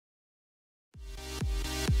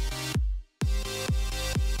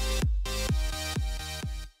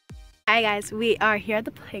Hi guys, we are here at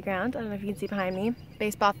the playground. I don't know if you can see behind me,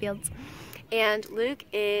 baseball fields. And Luke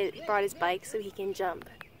brought his bike so he can jump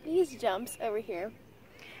these jumps over here.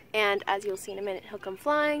 And as you'll see in a minute, he'll come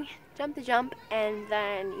flying, jump the jump, and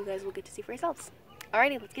then you guys will get to see for yourselves.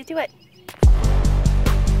 Alrighty, let's get to it.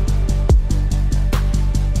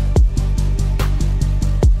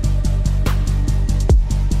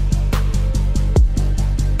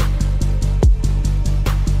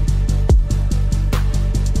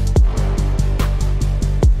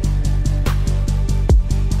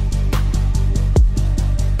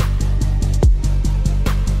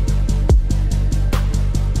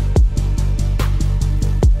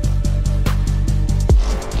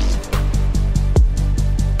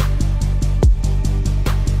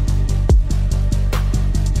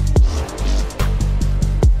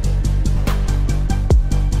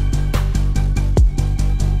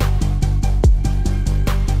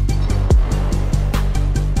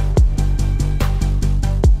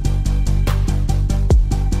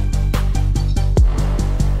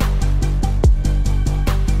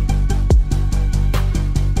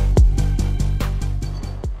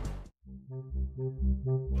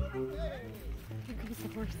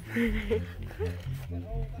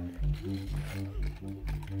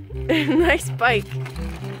 Nice bike.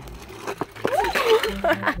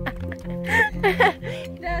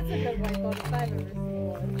 That's a good bike if I've ever seen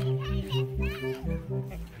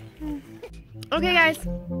one. Okay, guys.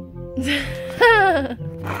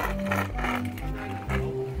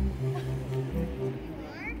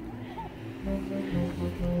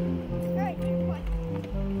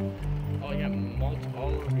 Oh, yeah, mulch all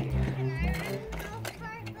over here.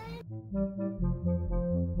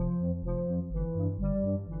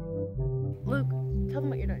 Luke, tell them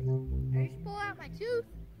what you're doing. I just pulled out my tooth.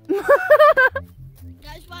 You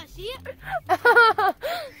guys want to see it?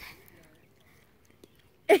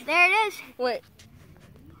 There it is. Wait.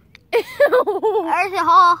 There's a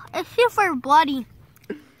hole. It's super bloody.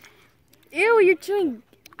 Ew, you're chewing.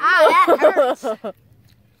 Ah, that hurts.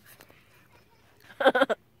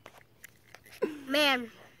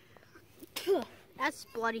 Man, that's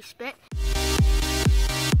bloody spit.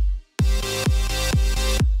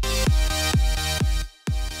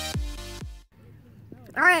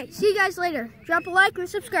 All right, see you guys later. Drop a like and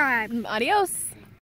subscribe. Adios.